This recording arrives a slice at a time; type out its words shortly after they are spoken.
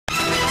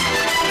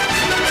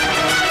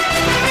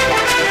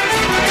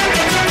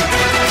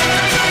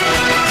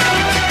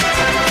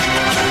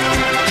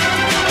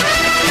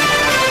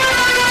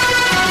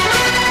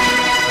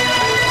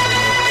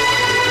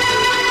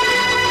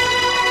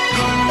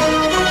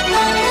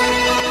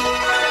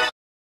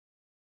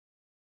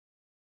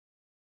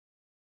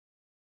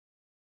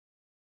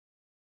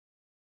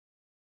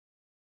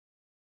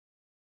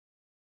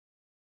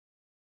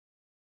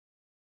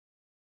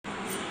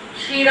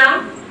Sriram,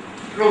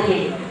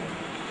 Rohini.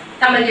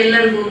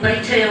 ತಮಗೆಲ್ಲರಿಗೂ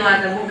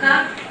ಪರಿಚಯವಾದ ಮುಖ,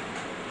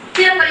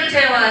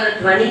 ಚಿರಪರಿಚಯವಾದ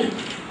ಧ್ವನಿ.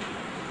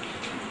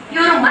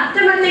 ಇವರು ಮತ್ತೆ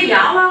ಮತ್ತೆ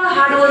ಯಾವಾಗ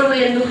ಹಾಡುವರು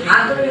ಎಂದು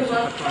ಹಾಡುವ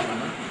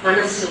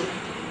ಮನಸ್ಸು.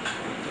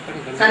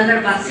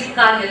 ಸಂದರ್ಭ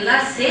ಸಿಕ್ಕಾಗೆಲ್ಲ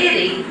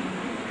ಸೇರಿ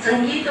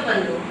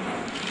ಸಂಗೀತವನ್ನು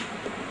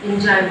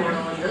ಎಂಜಾಯ್ ಮಾಡೋ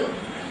ಒಂದು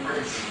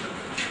ಮನಸ್ಸು.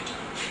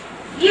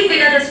 ಈ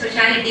ದಿನದ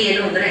ಸ್ಪೆಷಾಲಿಟಿ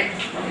ಏನು ಅಂದ್ರೆ,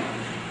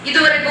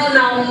 ಇದುವರೆಗೂ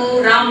ನಾವು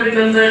ರಾಮ್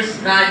ರಿಮೆಂಬರ್ಸ್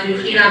ರಾಜು,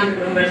 ಶ್ರೀರಾಮ್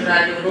ರಿಮೆಂಬರ್ಸ್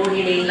ರಾಜು,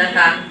 ರೋಹಿಣಿ,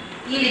 ಲತಾ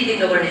ಈ ರೀತಿ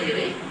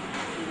ತಗೊಂಡಿದ್ದೀವಿ.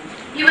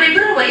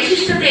 ಇವರಿಬ್ಬರ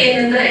ವೈಶಿಷ್ಟ್ಯತೆ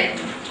ಏನಂದ್ರೆ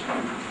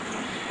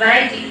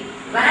variety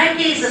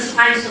is the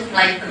Spice of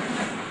life.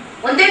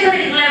 ಒಂದೇ ತರ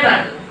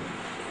ಇರಲೇಬಾರ್ದು.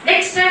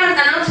 ನೆಕ್ಸ್ಟ್ ಟೈಮ್ ಅಂತ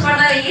ಅನೌನ್ಸ್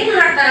ಮಾಡಿದಾಗ ಏನು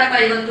ಹಾಡ್ತಾರಪ್ಪ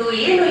ಇವತ್ತು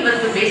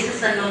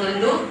ಬೇಸಿಸ್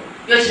ಅನ್ನೋದೊಂದು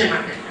ಯೋಚನೆ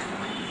ಮಾಡ್ತಿರ್ತಾರೆ.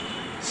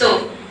 ಸೊ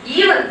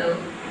ಇವತ್ತು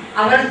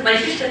ಅವರ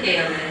ವೈಶಿಷ್ಟ್ಯತೆ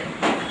ಏನಂದ್ರೆ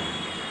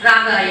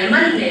ರಾಗ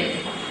ಯಮನ್ ಮೇಲೆ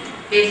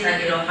ಬೇಸ್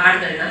ಆಗಿರೋ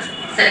ಹಾಡುಗಳನ್ನ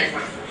ಸೆಲೆಕ್ಟ್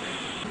ಮಾಡ್ತಾರೆ.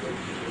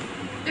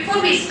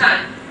 Before we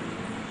start,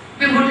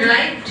 we would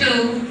like to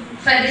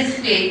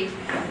felicitate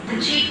the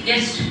chief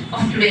guest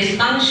of today's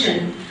function,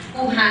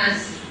 who has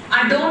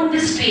adorned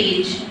the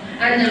stage,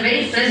 and the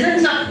very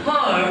presence of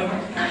her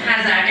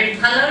has added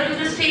color to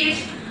the stage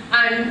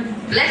and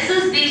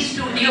blesses the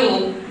studio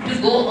to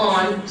go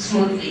on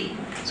smoothly.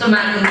 So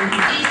madam,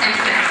 please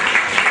accept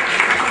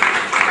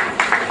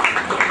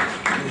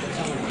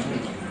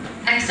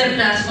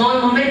a small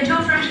memento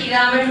from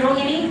Sriram and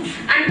Rohini,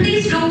 and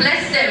please do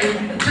bless them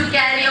to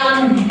carry on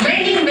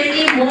many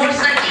more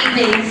such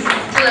evenings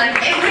so that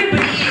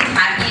everybody is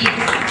happy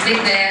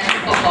with their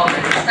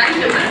performance. Thank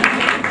you, ma'am.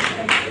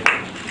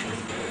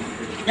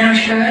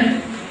 Namaskar.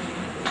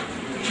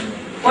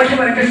 What a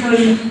wonderful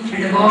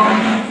and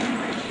warm,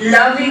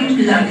 loving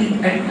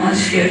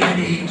atmosphere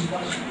today.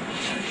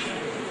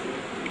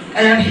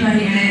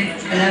 ಕಲಾಭಿಮಾನಿಗಳೇ,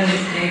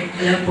 ಕಲಾವಿದರೇ,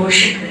 ಕಲಾ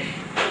ಪೋಷಕರೇ,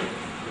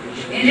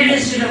 Indian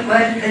institute of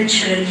art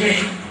culture ಅಂದರೆ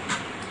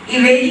ಈ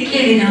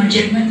ವೇದಿಕೆಯಲ್ಲಿ ನಾವು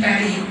ಜನ್ಮ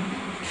ತಾಳಿ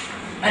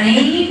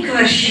ಅನೇಕ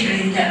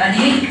ವರ್ಷಗಳಿಂದ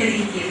ಅನೇಕ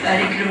ರೀತಿಯ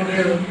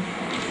ಕಾರ್ಯಕ್ರಮಗಳು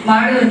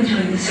ಮಾಡುವಂಥ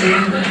ಒಂದು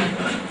ಸಂಯೋಗ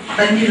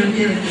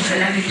ಬಂದಿರುವುದೇ ಒಂದು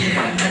ಕಲಾವಿದರ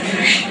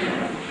ಅದೃಷ್ಟ.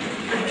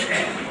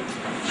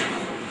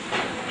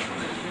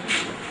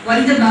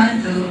 ಒಂದು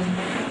ಮಾತು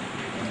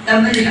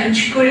ತಮ್ಮಲ್ಲಿ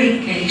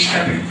ಹಂಚಿಕೊಳ್ಳಿಕ್ಕೆ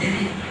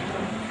ಇಷ್ಟಪಡ್ತೇನೆ.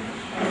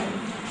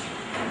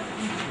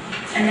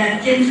 ನನ್ನ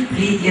ಅತ್ಯಂತ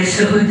ಪ್ರೀತಿಯ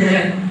ಸಹೋದರ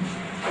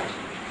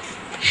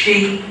ಶ್ರೀ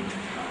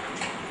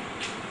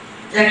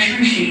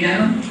ಲಕ್ಷ್ಮಣ್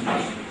ಶ್ರೀರಾಮ್,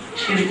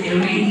 ಶ್ರೀಮತಿ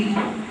ರೋಹಿಣಿ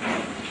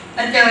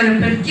ಮತ್ತು ಅವರ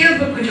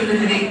ಪ್ರತಿಯೊಬ್ಬ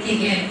ಕುಟುಂಬದ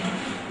ವ್ಯಕ್ತಿಗೆ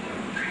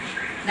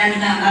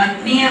ನನ್ನ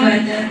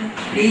ಆತ್ಮೀಯವಾದ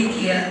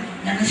ಪ್ರೀತಿಯ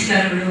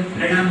ನಮಸ್ಕಾರಗಳು,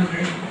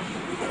 ಪ್ರಣಾಮಗಳು.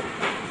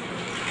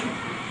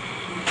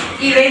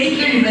 ಈ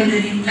ವೇದಿಕೆಯಲ್ಲಿ ಬಂದು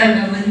ನಿಂತಾಗ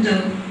ಒಂದು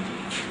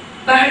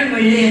ಬಹಳ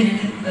ಒಳ್ಳೆಯ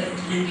ನೆನಪು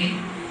ಬಂತು ನನಗೆ.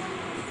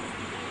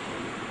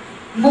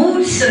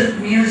 ಮೂಡ್ಸ್ ಆಫ್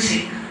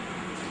ಮ್ಯೂಸಿಕ್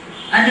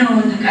ಅನ್ನೋ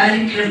ಒಂದು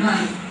ಕಾರ್ಯಕ್ರಮ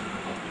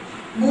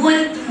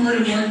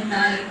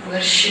 33-34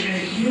 ವರ್ಷಗಳ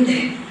ಹಿಂದೆ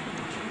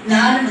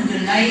ನಾನು ಒಂದು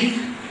ಲೈವ್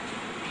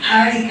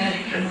ಹಾಡಿ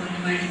ಕಾರ್ಯಕ್ರಮವನ್ನು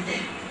ಮಾಡಿದ್ದೆ.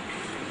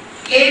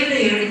 ಕೇವಲ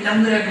 2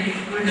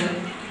 ತಂಬೂರಗಳಿಟ್ಕೊಂಡು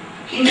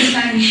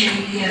ಹಿಂದೂಸ್ತಾನಿ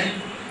ಶೈಲಿಯ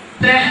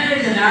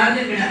ಪ್ರಹರದ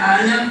ರಾಗಗಳ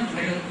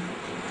ಆಲಾಪಗಳು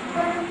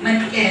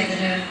ಮತ್ತೆ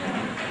ಅದರ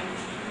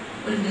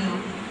ಒಂದು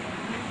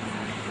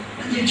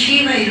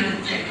ಜೀವ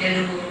ಇರುವಂಥ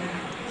ಕೆಲವು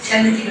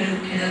ಸಂಗತಿಗಳು,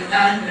 ಕೆಲವು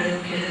ತಾಳಗಳು,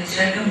 ಕೆಲವು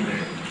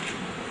ಸರ್ಗಮಗಳು.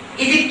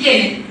 ಇದಕ್ಕೆ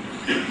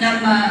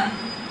ನಮ್ಮ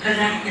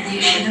ಕರ್ನಾಟಕ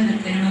ದೇಶದ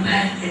ಮತ್ತು ನಮ್ಮ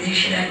ಭಾರತ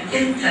ದೇಶದ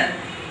ಅತ್ಯಂತ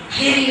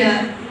ಹಿರಿಯ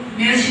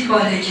music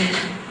colleges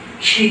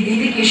Shri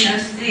K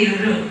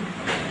ಶಾಸ್ತ್ರಿಯವರು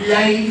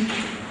live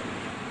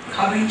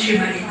commentary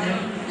ಮಾಡಿದ್ರು,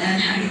 ನಾನು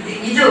ಹಾಡಿದ್ದೆ.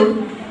 ಇದು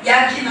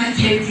ಯಾಕೆ ಮಾತು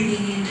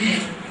ಹೇಳ್ತಿದ್ದೀನಿ ಅಂದರೆ,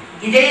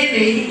 ಇದೇ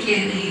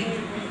ವೇದಿಕೆಯಲ್ಲಿ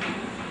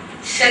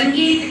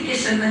ಸಂಗೀತಕ್ಕೆ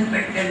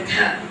ಸಂಬಂಧಪಟ್ಟಂಥ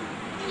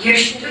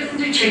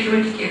ಎಷ್ಟೊಂದು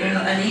ಚಟುವಟಿಕೆಗಳು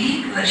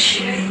ಅನೇಕ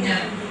ವರ್ಷಗಳಿಂದ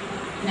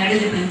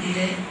ನಡೆದು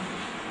ಬಂದಿದೆ.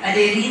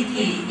 ಅದೇ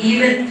ರೀತಿ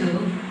ಇವತ್ತು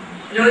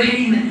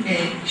ರೋಹಿಣಿ ಮತ್ತು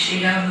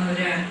ಶ್ರೀರಾಮ್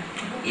ಅವರ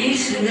ಈ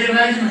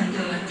ಸುಂದರವಾದ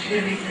ಒಂದು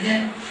ಅರ್ಥಗರ್ಭಿತದ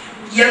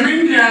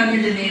ಯಮನ್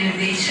ರಾಗದ ಮೇಲೆ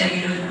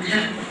ಬೇಸಾಗಿರುವಂಥ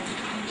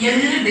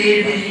ಎಲ್ಲ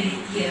ಬೇರೆ ಬೇರೆ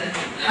ರೀತಿಯ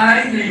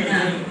ಹಾಡುಗಳನ್ನ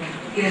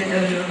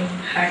ಇವತ್ತವರು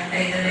ಹಾಡ್ತಾ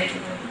ಇದ್ದಾರೆ.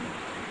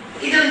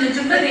 ಇದೊಂದು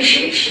ತುಂಬ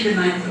ವಿಶೇಷದ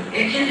ಮಾತು.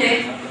 ಯಾಕೆಂದರೆ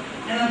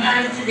ನಮ್ಮ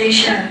ಭಾರತ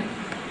ದೇಶ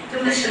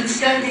ತುಂಬ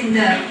ಸಂಸ್ಕಾರದಿಂದ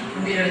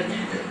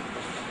ತುಂಬಿರುವಂಥದ್ದು.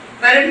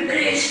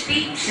 ಪರಂಪರೆ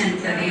ಸ್ಪೀಕ್ಸ್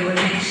ಅಂತ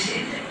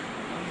ಒಳ್ಳೆಯಿದೆ.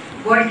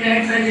 What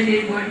grand father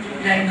did, what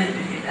grand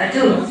mother did,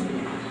 ಅದು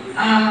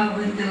ಆ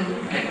ಒಂದು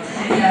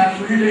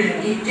ಗುಣಗಳು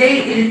ಇದ್ದೇ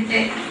ಇರುತ್ತೆ,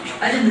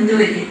 ಅದು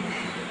ಮುಂದುವರಿಯುತ್ತೆ.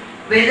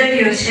 Whether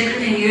you are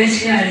settled in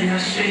USA or in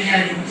Australia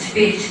or in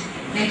space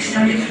makes no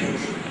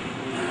difference.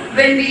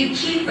 When we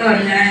keep our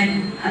land,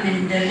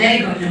 the leg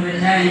on our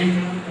land,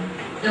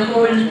 the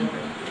whole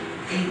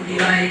thing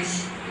divides.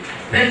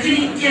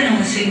 ಪ್ರತಿನಿತ್ಯ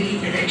ನಾವು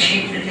ಸಂಗೀತದ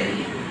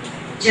ಕ್ಷೇತ್ರದಲ್ಲಿ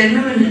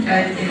ಜನ್ಮವನ್ನು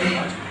ತಾಳ್ತೇವೆ,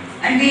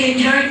 and we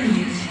enjoy the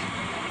music.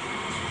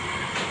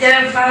 There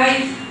are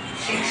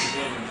 5-6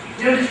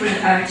 beautiful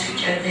arts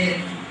which are there: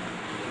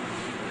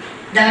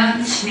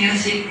 dance,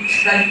 music,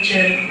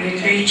 sculpture,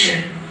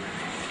 literature,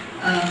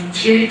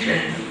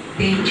 theatre,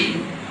 painting.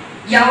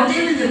 ಯಾವುದೇ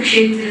ಒಂದು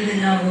ಕ್ಷೇತ್ರದಲ್ಲಿ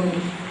ನಾವು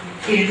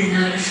ತಿಳಿದನ್ನು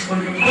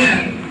ಆರಿಸ್ಕೊಂಡ್ರು ಕೂಡ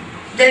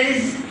there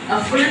is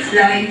are full of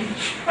life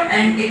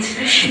and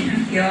expression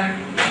of your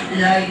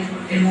life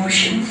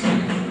emotions.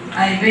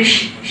 I wish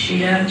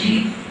Sriramji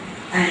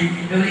and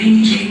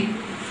Rohiniji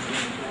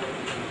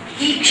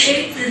ಈ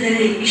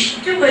ಕ್ಷೇತ್ರದಲ್ಲಿ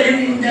ಇಷ್ಟು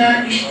ಬಲದಿಂದ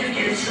ಇಷ್ಟು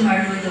ಕೆಲಸ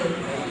ಮಾಡುವುದು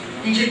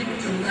ನಿಜಕ್ಕೂ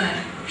ತುಂಬ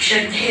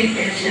ಶ್ರದ್ಧೆಯ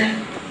ಕೆಲಸ.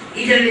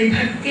 ಇದರಲ್ಲಿ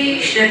ಭಕ್ತಿ,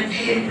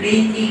 ಶ್ರದ್ಧೆ,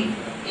 ಪ್ರೀತಿ,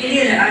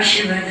 ಹಿರಿಯರ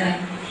ಆಶೀರ್ವಾದ,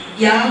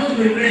 ಯಾವ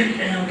ಗುರುಗಳ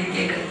ಹತ್ರ ನಾವು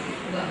ವಿದ್ಯೆ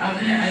ಕಲಿತಿರುವ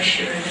ಅವರ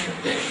ಆಶೀರ್ವಾದ,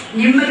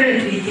 ನಿಮ್ಮಗಳ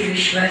ಪ್ರೀತಿ,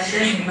 ವಿಶ್ವಾಸ,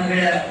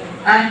 ನಿಮ್ಮಗಳ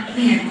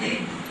ಆತ್ಮೀಯತೆ,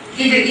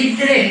 ಇದು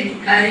ಇದ್ದರೆ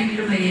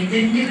ಕಾರ್ಯಕ್ರಮ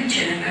ಎಂದೆಂದಿಗೂ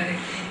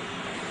ಚೆನ್ನಾಗಾಗುತ್ತೆ.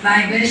 My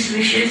best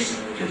wishes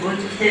to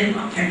both of them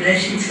and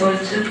blessings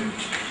also.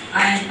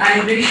 And I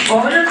wish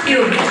all of you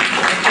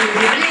to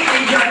really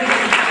enjoy the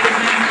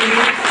program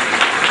today.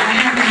 I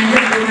have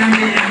another program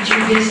where I'm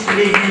introduced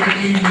today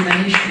in the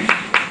management.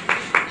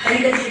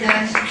 Harikatha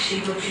Das, Sri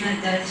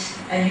Gopinath Das,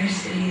 I used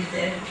to live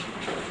there.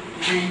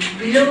 And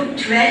below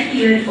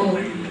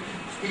 12-year-old,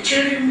 the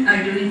children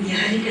are doing the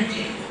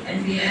Harikatha, and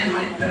we have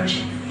that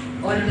project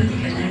all over the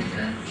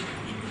Karnataka.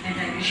 And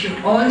I wish you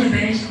all the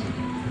best.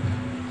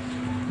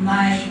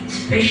 My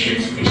special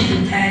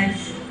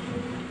thanks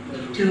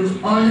to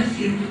all of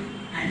you,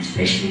 and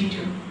especially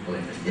to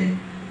both of them,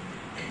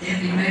 that they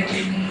have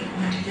invited me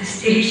onto the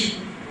stage,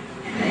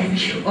 and I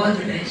wish you all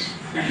the best.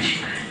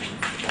 Namaskar.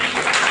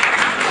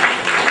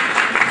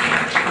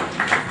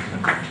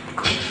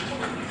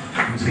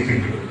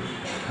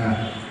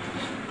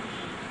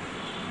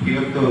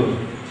 ಇವತ್ತು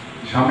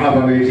Shyamala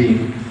ಬಾವೇಜಿ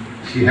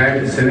she had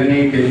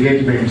 7-8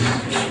 engagements.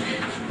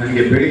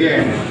 ನನಗೆ ಬೆಳಿಗ್ಗೆ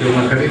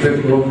ಇವ್ರನ್ನ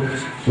ಕರಿಬೇಕು,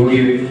 ಹೋಗಿ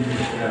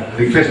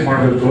request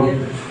ಮಾಡಬೇಕು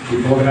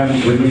ಈ program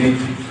ಬನ್ನಿ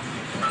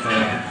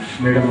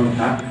madam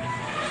ಅಂತ.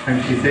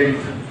 And she said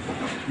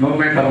no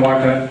matter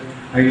what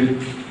I will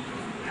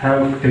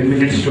have 10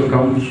 minutes to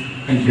come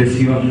and bless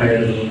you ಅಂತ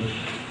ಹೇಳಿದ್ರು.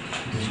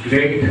 It's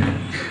great.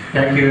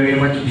 Thank you very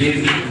much.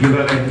 Please give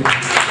a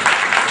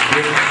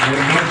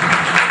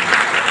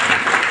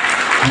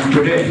and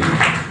today,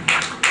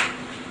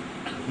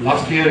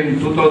 last year in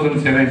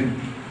 2007,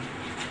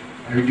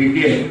 I did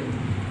a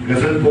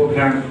ghazal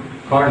program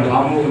called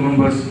Ramu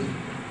Remembers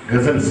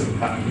Ghazals.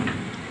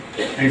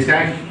 I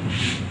sang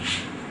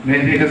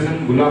Mehdi Hassan,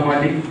 Ghulam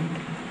Ali,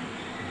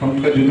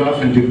 Pankaj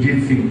Udas and Jagjit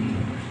Singh.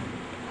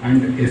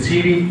 And a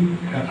CD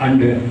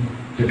and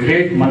the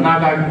great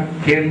Manada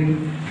came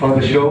for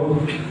the show,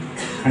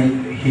 and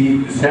he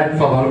sat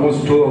for almost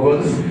 2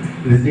 hours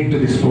listening to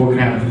this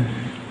program.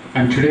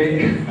 And today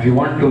I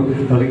want to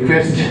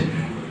request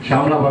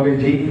Shyamala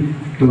Baveji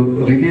to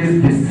release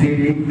this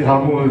CD,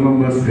 Ramu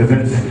Remembers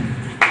Ghazals.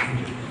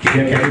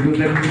 Can you do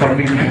that for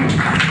me?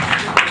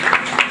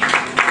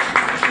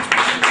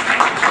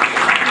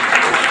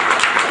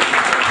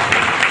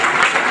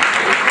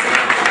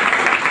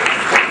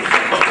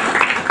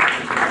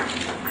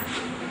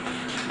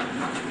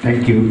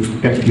 Thank you,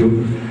 thank you.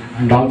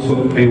 And also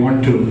I want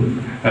to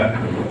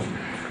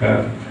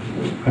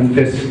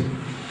confess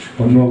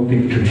one more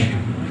thing today.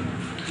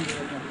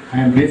 I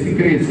am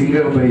basically a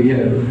singer by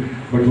ear,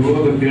 but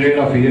over the period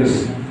of years,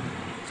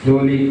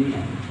 slowly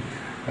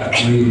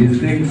my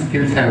listening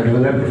skills have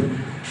developed,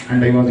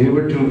 and I was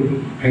able to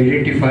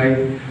identify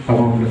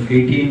around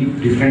 18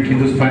 different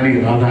Hindustani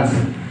ragas,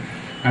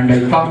 and I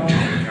thought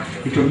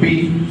it would be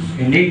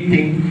a neat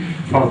thing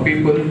for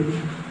people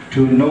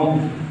to know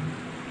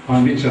on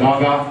which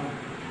raga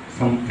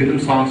some film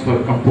songs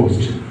were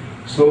composed.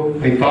 So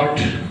I thought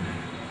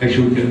I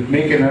should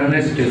make an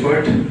earnest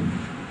effort,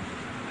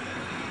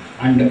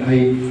 and I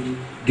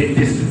did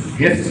this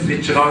guess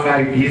which raga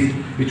it is,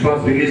 which was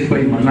released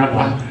by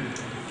Manada,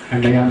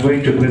 and I am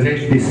going to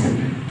present this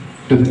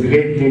to the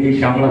great lady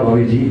Shyamala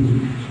Baveji.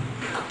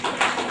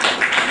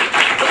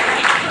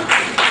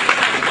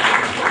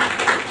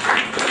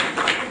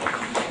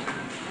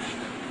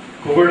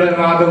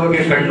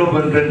 ಕುರುಡನಾದವಗೆ ಕಣ್ಣು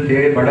ಬಂದಂತೆ,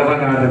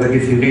 ಬಡವನಾದವಗೆ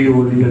ಸಿರಿ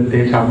ಓದಿದಂತೆ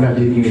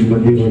ಶ್ಯಾಮಲಾಜಿ ನೀವು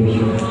ಬಂದಿರೋದು.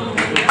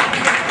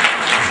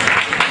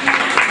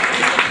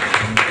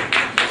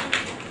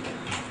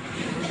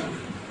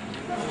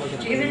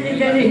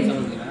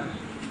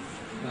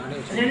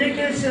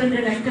 Relatives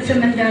ಅಂದರೆ ರಕ್ತ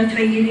ಸಂಬಂಧ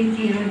ಅಥವಾ ಈ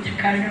ರೀತಿ ಇರುವಂಥ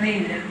ಕಾರಣವೇ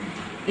ಇಲ್ಲ.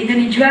 ಇದು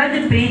ನಿಜವಾದ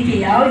ಪ್ರೀತಿ.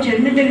 ಯಾವ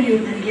ಜನ್ಮದಲ್ಲಿ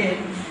ಇವರು ನನಗೆ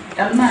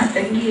ತಮ್ಮ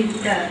ತಂಗಿ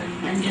ಅಂತ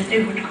ನನ್ನ ಜೊತೆ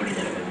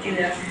ಹುಟ್ಕೊಡಿದ್ರು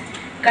ಗೊತ್ತಿಲ್ಲ.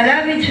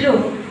 ಕಲಾವಿದರು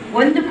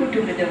ಒಂದು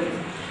ಕುಟುಂಬದವರು.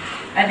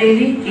 ಅದೇ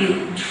ರೀತಿ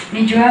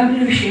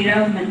ನಿಜವಾಗ್ಲೂ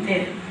ಶ್ರೀರಾಮ್ ಮತ್ತು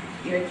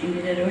ಇವತ್ತಿನ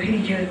ದಿನ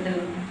ರೋಹಿಣಿಜಿಯವ್ರದ್ದು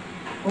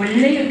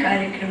ಒಳ್ಳೆಯ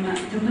ಕಾರ್ಯಕ್ರಮ,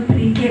 ತುಂಬ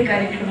ಪ್ರೀತಿಯ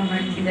ಕಾರ್ಯಕ್ರಮ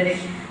ಮಾಡ್ತಿದ್ದಾರೆ.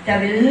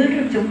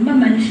 ತಾವೆಲ್ಲರೂ ತುಂಬ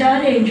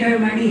ಮನಸಾರೆ ಎಂಜಾಯ್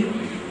ಮಾಡಿ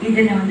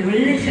ಇದನ್ನು ಒಂದು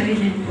ಒಳ್ಳೆ ಸವಿ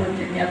ನೆನಪು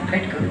ಅಂತ ಜ್ಞಾಪಕ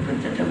ಇಟ್ಕೋಬೇಕು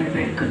ಅಂತ ತಮ್ಮನ್ನು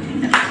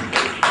ಬೇಡ್ಕೊತೀನಿ.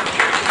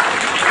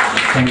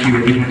 Thank you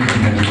very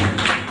much.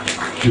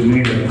 You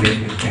made a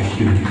great. Thank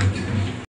you.